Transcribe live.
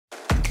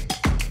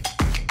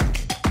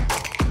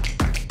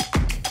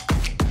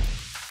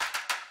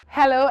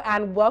Hello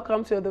and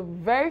welcome to the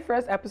very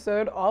first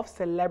episode of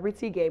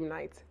Celebrity Game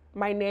Night.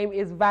 My name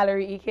is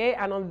Valerie Ike,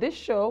 and on this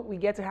show, we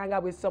get to hang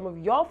out with some of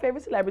your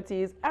favorite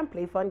celebrities and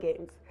play fun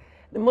games.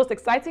 The most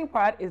exciting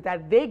part is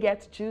that they get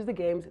to choose the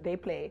games they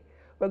play.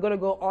 We're going to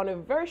go on a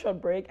very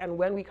short break, and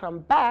when we come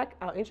back,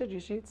 I'll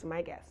introduce you to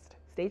my guest.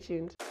 Stay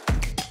tuned.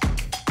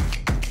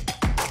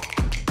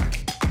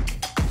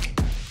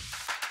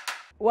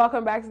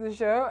 Welcome back to the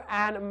show,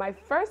 and my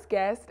first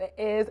guest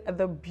is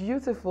the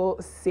beautiful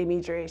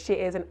Simi. She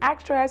is an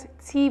actress,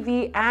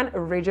 TV, and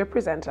radio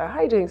presenter. How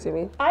are you doing,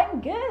 Simi? I'm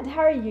good.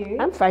 How are you?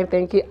 I'm fine,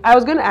 thank you. I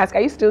was going to ask,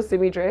 are you still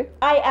Simi Dre?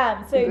 I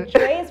am. So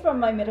Dre is from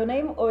my middle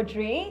name,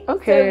 Audrey.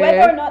 Okay. So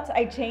whether or not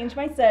I change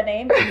my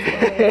surname,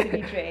 it's always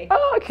Simi Dre.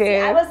 Oh,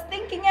 okay. See, I was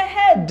thinking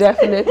ahead.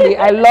 Definitely.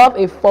 I love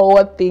a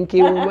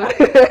forward-thinking woman.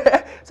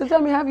 So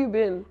tell me, how have you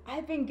been?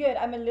 I've been good.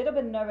 I'm a little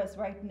bit nervous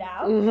right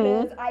now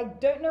because I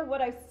don't know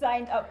what I've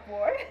signed up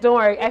for. Don't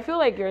worry. I feel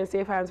like you're in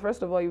safe hands.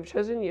 First of all, you've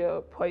chosen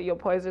your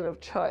poison of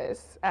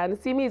choice. And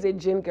Simi is a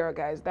gin girl,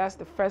 guys. That's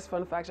the first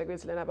fun fact you're going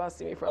to learn about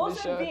Simi from the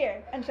show. Also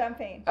beer and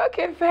champagne.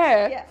 Okay,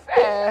 fair. Yeah.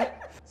 Fair.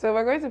 So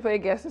we're going to play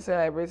Guess the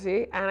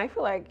Celebrity, and I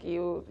feel like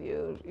you'll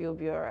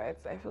be alright.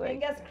 I feel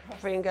like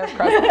fingers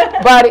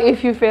crossed. But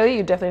if you fail,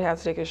 you definitely have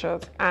to take a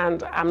shot.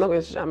 And I'm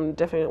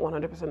definitely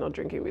 100% not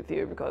drinking with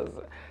you because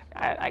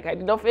I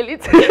did not feel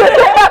it.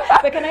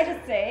 But can I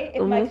just say,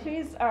 if my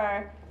clues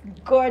are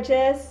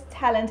gorgeous,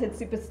 talented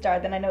superstar,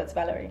 then I know it's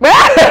Valerie.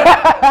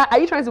 Are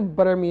you trying to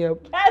butter me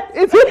up? Yes.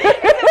 It's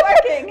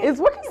working. It's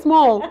working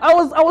small. I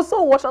was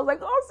so washed. I was like,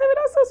 oh, Simi,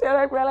 that's so sweet. And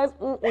I realized,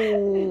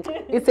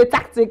 it's a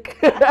tactic.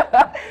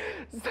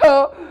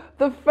 So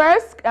the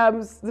first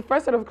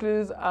set of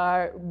clues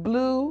are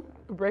Blue,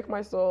 Break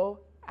My Soul,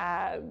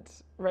 and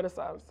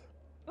Renaissance.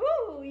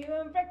 Ooh, you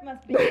and Breck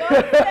must be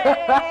Beyonce.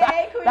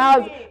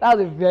 That was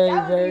a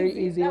very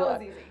easy one. That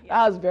was easy. Yeah.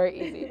 That was very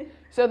easy.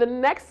 So the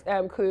next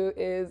clue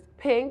is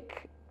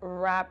Pink,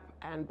 Rap,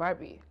 and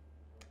Barbie.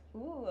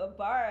 Ooh, a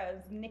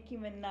bars, Nicki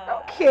Minaj.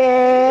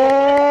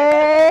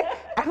 Okay.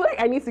 I feel like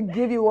I need to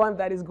give you one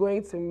that is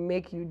going to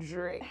make you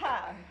drink.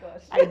 Ha,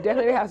 gosh. I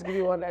definitely have to give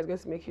you one that is going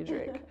to make you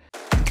drink.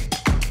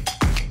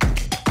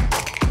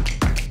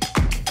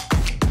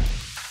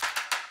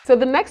 So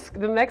the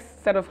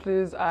next set of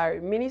clues are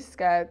mini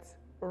skirts,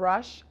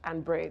 rush,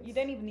 and braids. You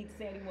don't even need to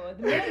say anymore.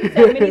 The minute you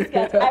said mini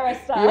skirt, Ira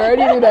Star. You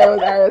already knew that was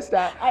Ira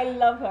Star. I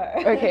love her.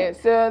 Okay,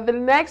 so the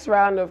next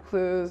round of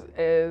clues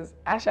is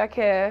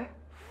Ashake,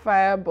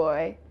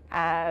 Fireboy,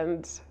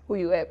 and Who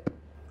You Ep.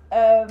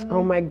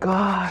 Oh my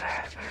God.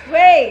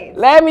 Wait.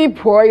 Let me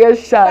pour your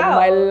shot, Wow.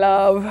 my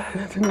love.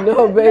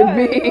 No,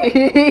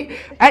 baby.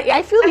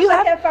 I feel you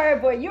have.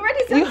 Fireboy. You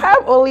already said You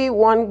have only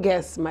one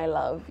guess, my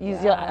love.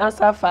 Use your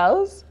answer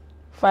files.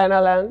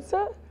 Final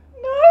answer.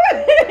 No.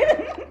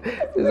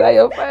 Is that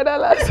your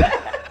final answer?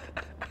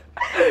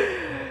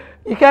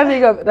 You can't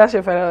think of that's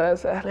your final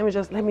answer.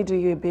 Let me do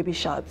you a baby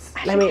shots.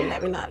 Let me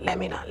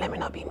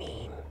not be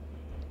mean.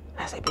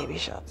 I say baby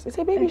shots. It's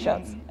a baby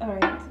shots. All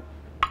right.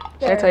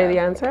 Should I tell you the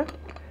answer?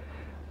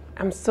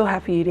 I'm so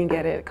happy you didn't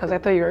get it because I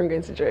thought you weren't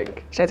going to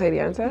drink. Should I tell you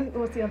the answer?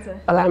 What's the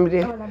answer?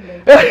 Olamide.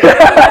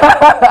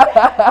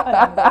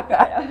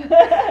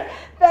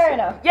 Fair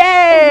enough.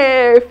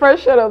 Yay!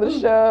 First shot of the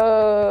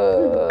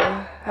show.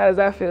 How does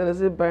that feel?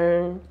 Does it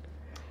burn?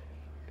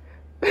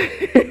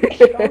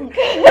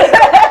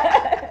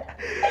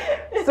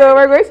 So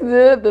we're going to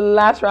do the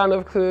last round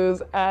of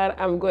clues, and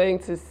I'm going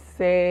to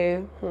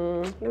say,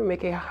 let me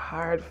make it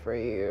hard for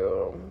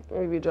you.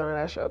 Maybe join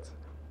that shot.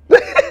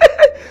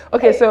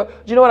 Okay, so do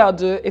you know what I'll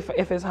do if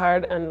it's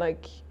hard and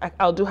like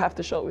I'll do half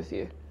the shot with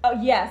you? Oh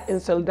yes. In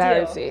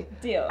solidarity.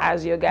 Deal.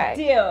 As your guy.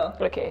 Deal.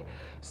 Okay.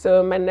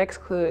 So my next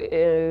clue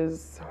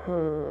is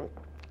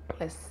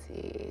let's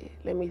see.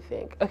 Let me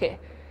think. Okay.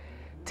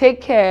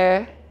 Take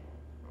care.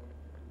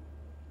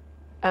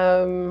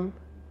 So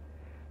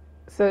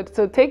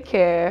Take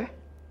Care,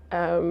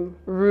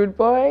 Rude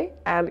Boy,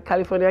 and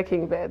California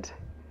King Bed.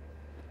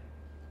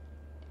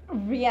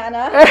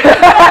 Rihanna.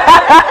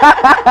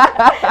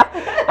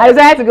 I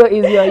decided to go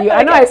easy on you.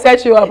 I know I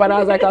set you up and I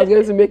was like, I was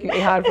going to make it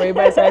hard for you,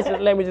 but I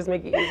decided let me just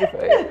make it easy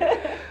for you.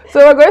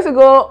 So we're going to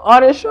go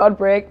on a short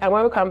break, and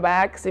when we come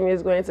back, Simi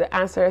is going to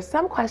answer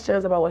some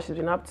questions about what she's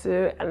been up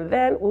to, and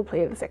then we'll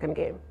play the second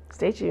game.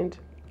 Stay tuned.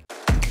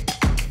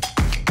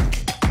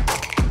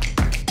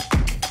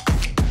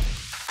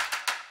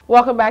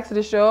 Welcome back to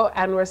the show,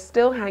 and we're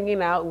still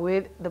hanging out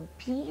with the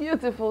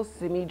beautiful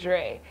Simi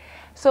Dre.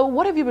 So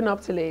what have you been up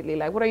to lately?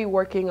 Like, what are you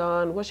working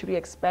on? What should we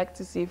expect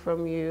to see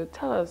from you?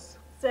 Tell us.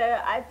 So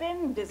I've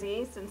been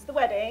busy since the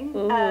wedding.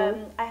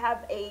 I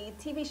have a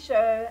TV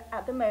show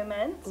at the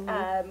moment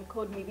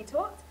called Movie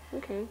Talks.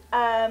 Okay.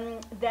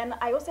 Then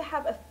I also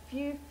have a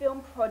few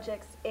film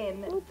projects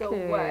in the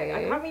work.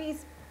 I can't really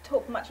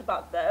talk much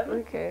about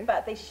them,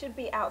 but they should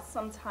be out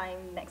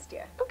sometime next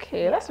year.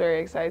 Okay, that's very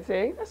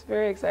exciting. That's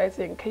very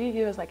exciting. Can you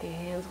give us like a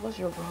hint? What's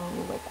your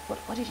role? Like,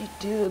 what did you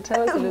do?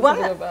 Tell us a little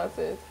bit about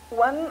it.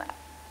 One,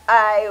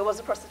 I was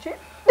a prostitute.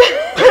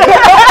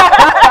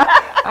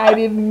 I I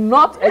did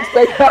not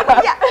expect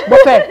that. Yeah. But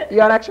fair,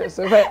 you're an actress,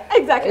 so fair.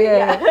 Exactly.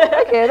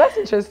 Yeah. Okay, that's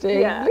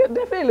interesting. Yeah.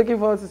 Definitely looking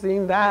forward to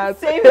seeing that.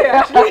 Same here,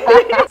 actually.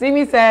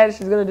 Simi said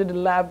she's gonna do the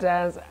lap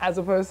dance as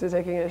opposed to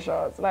taking a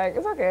shot. Like,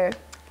 it's okay.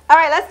 All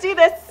right, let's do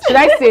this. Should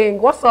I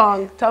sing? What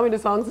song? Tell me the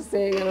songs to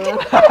sing.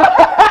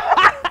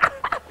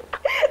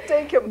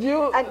 Thank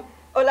you. And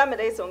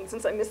Olamide song,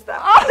 since I missed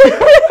that.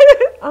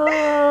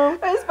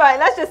 It's fine.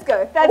 Let's just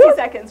go. 30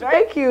 seconds, right?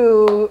 Thank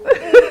you.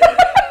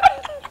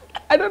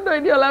 I don't know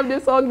any Olamide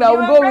song that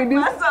will go with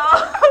this.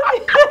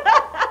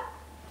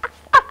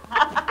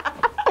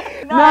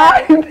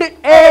 9,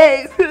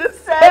 8,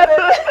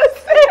 7,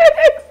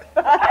 6,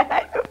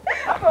 5,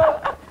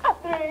 4,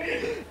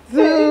 3,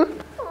 2,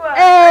 1.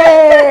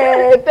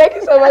 Hey! Thank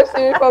you so much,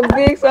 Simi, for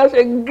being such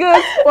a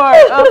good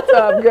sport up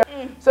top, girl.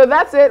 So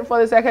that's it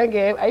for the second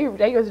game. Are you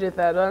going to do the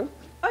third one?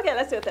 Okay,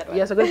 let's do the third one.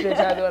 Yes, we're going to do the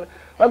third one.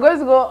 We're going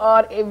to go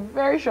on a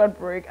very short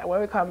break, and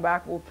when we come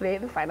back, we'll play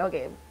the final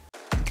game.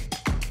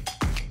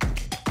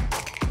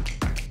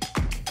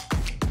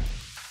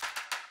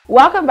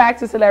 Welcome back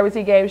to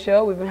Celebrity Game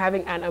Show. We've been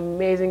having an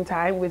amazing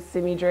time with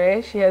Simi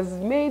Dre. She has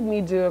made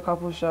me do a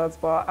couple shots,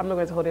 but I'm not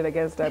going to hold it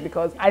against her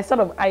because I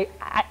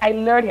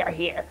learned her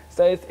here.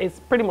 So it's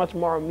pretty much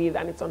more on me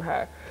than it's on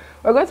her.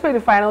 We're going to play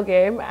the final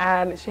game,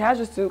 and she has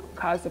just 2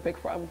 cards to pick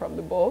from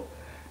the bowl.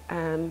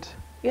 And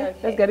yeah, okay.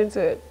 Let's get into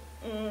it.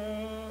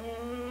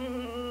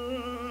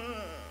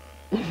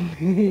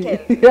 Okay,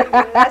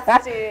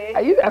 let's do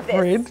Are you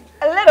afraid? This.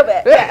 A little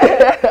bit,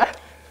 yeah.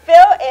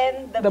 Fill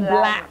in the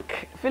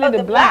black. Fill in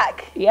the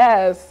black.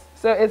 Yes.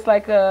 So it's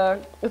like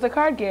it's a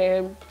card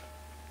game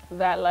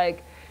that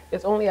like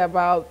it's only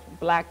about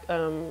black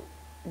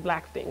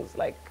things,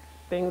 like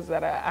things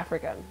that are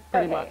African,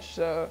 pretty much.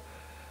 So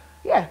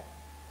yeah,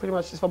 pretty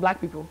much it's for black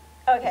people.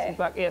 Okay.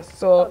 Black, yes.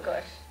 So oh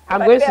gosh.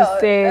 I'm going to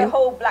say the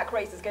whole black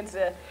race is going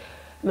to.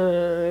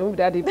 No, it won't be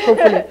that deep.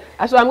 Hopefully.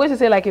 So I'm going to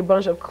say like a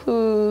bunch of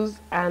clues,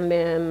 and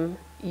then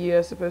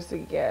you're supposed to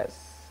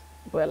guess.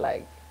 But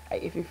like,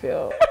 if you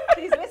feel.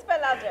 Please whisper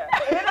louder. A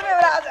little bit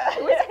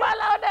louder. Whisper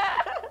louder.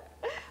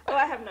 Oh,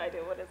 I have no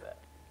idea. What is it?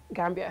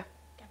 Gambia.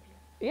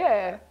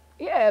 Yeah.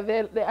 Yeah,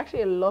 there are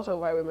actually a lot of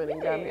white women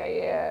in Gambia.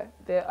 Yeah.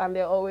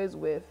 They're always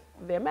with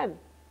their men.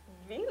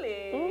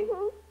 Really?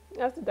 Mm-hmm.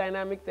 That's the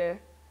dynamic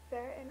there.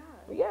 Fair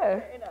enough. Yeah.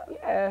 Fair enough.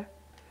 Yeah.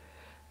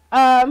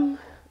 I'm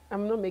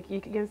not making.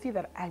 You can see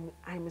that I'm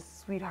a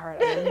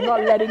sweetheart. I'm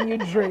not letting you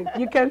drink.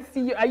 You can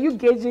see. Are you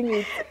gauging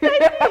it?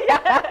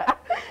 Yeah.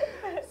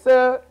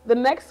 So the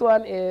next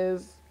one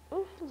is.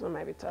 This one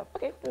might be tough.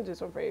 Okay, let me do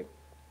this one for you.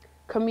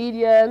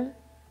 Comedian,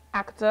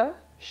 actor,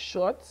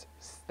 short,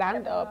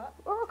 stand up.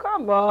 Oh,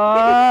 come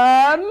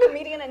on.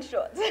 Comedian and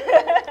short.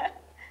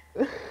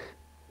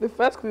 The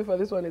first clue for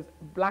this one is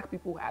black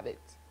people have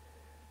it.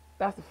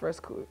 That's the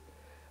first clue.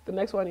 The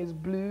next one is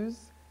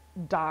blues,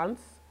 dance,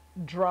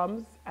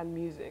 drums, and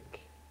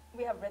music.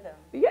 We have rhythm.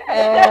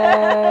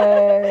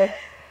 Yeah.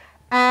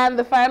 And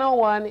the final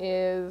one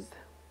is,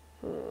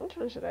 which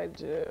one should I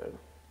do?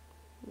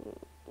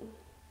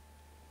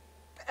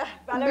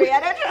 Valerie, I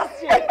don't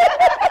trust you.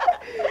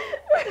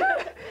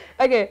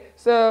 Okay,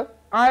 so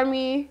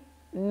Army,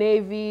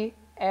 Navy,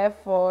 Air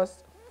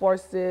Force,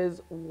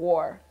 Forces,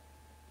 War.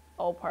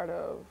 All part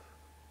of...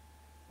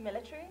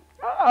 Military?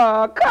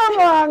 Oh, come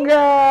on,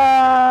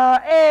 girl.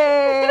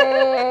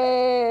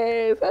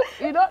 Hey.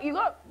 Did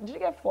you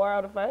get 4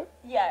 out of 5?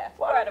 Yeah,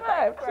 4 out of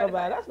 5.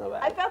 That's not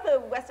bad. I felt the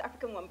West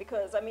African one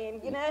because, I mean,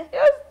 you know,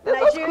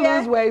 Nigeria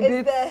is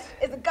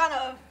the gun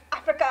of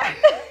Africa.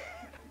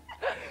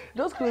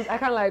 Those clues, I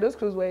can't lie, those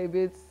clues were a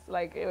bit,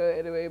 like, they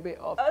were a bit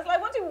off. I was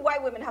like, what do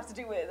white women have to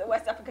do with a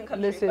West African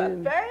country?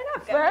 Listen, but fair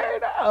enough. Fair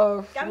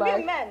enough.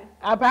 Gambian men.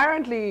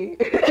 Apparently.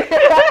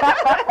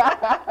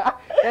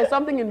 There's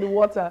something in the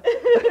water.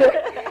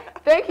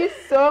 Thank you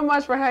so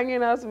much for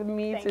hanging out with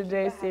me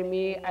today,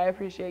 Simi. I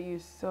appreciate you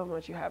so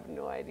much. You have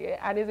no idea.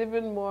 And it's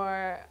even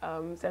more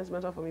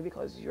sentimental for me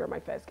because you're my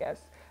first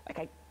guest. Like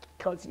I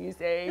continue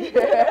saying.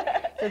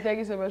 So thank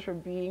you so much for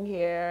being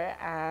here.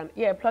 And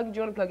yeah, do you want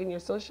to plug in your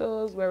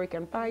socials where we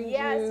can find you?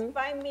 Yes,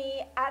 find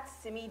me at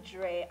Simi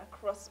Dre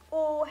across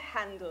all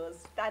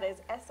handles. That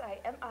is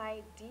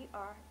SIMIDREY.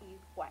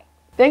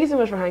 Thank you so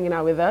much for hanging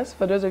out with us.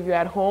 For those of you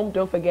at home,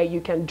 don't forget you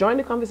can join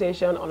the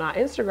conversation on our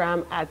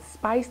Instagram at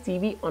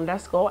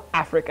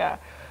SpiceTV_Africa.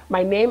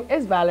 My name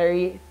is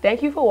Valerie.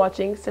 Thank you for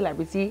watching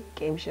Celebrity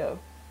Game Show.